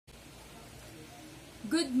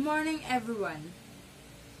Good morning, everyone.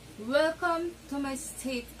 Welcome to my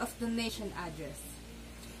State of the Nation address.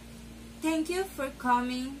 Thank you for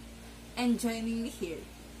coming and joining me here.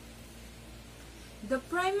 The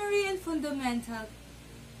primary and fundamental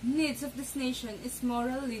needs of this nation is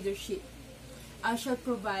moral leadership. I shall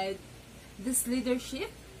provide this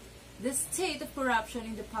leadership. The state of corruption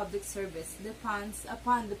in the public service depends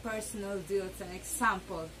upon the personal deals and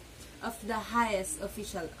example of the highest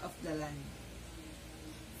official of the land.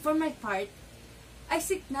 For my part, I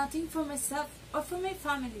seek nothing for myself or for my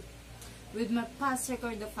family, with my past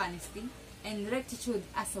record of honesty and rectitude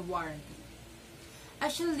as a warranty. I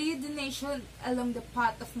shall lead the nation along the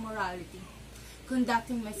path of morality,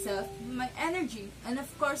 conducting myself, my energy, and of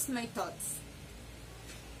course my thoughts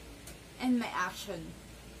and my action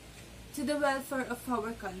to the welfare of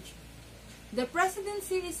our country. The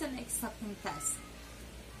presidency is an exacting task.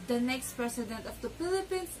 The next president of the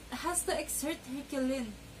Philippines has to exert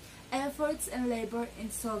Herculean efforts and labor in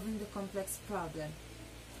solving the complex problem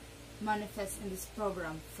manifest in this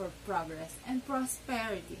program for progress and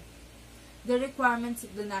prosperity. The requirements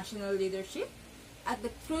of the national leadership at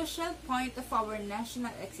the crucial point of our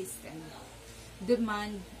national existence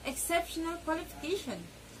demand exceptional qualification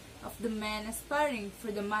of the men aspiring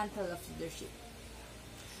for the mantle of leadership.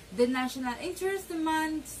 The national interest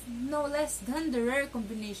demands no less than the rare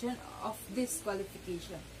combination of this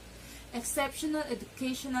qualification: exceptional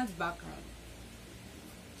educational background,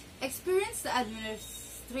 experienced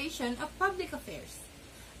administration of public affairs,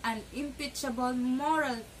 unimpeachable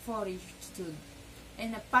moral fortitude,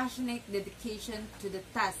 and a passionate dedication to the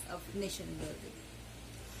task of nation building.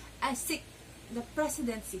 I seek the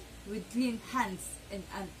presidency with clean hands and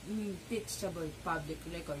an unimpeachable public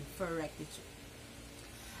record for rectitude.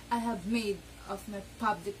 I have made of my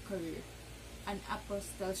public career an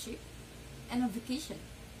apostleship and a vocation.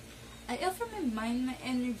 I offer my mind, my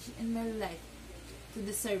energy, and my life to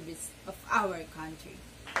the service of our country.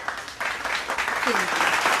 Thank you.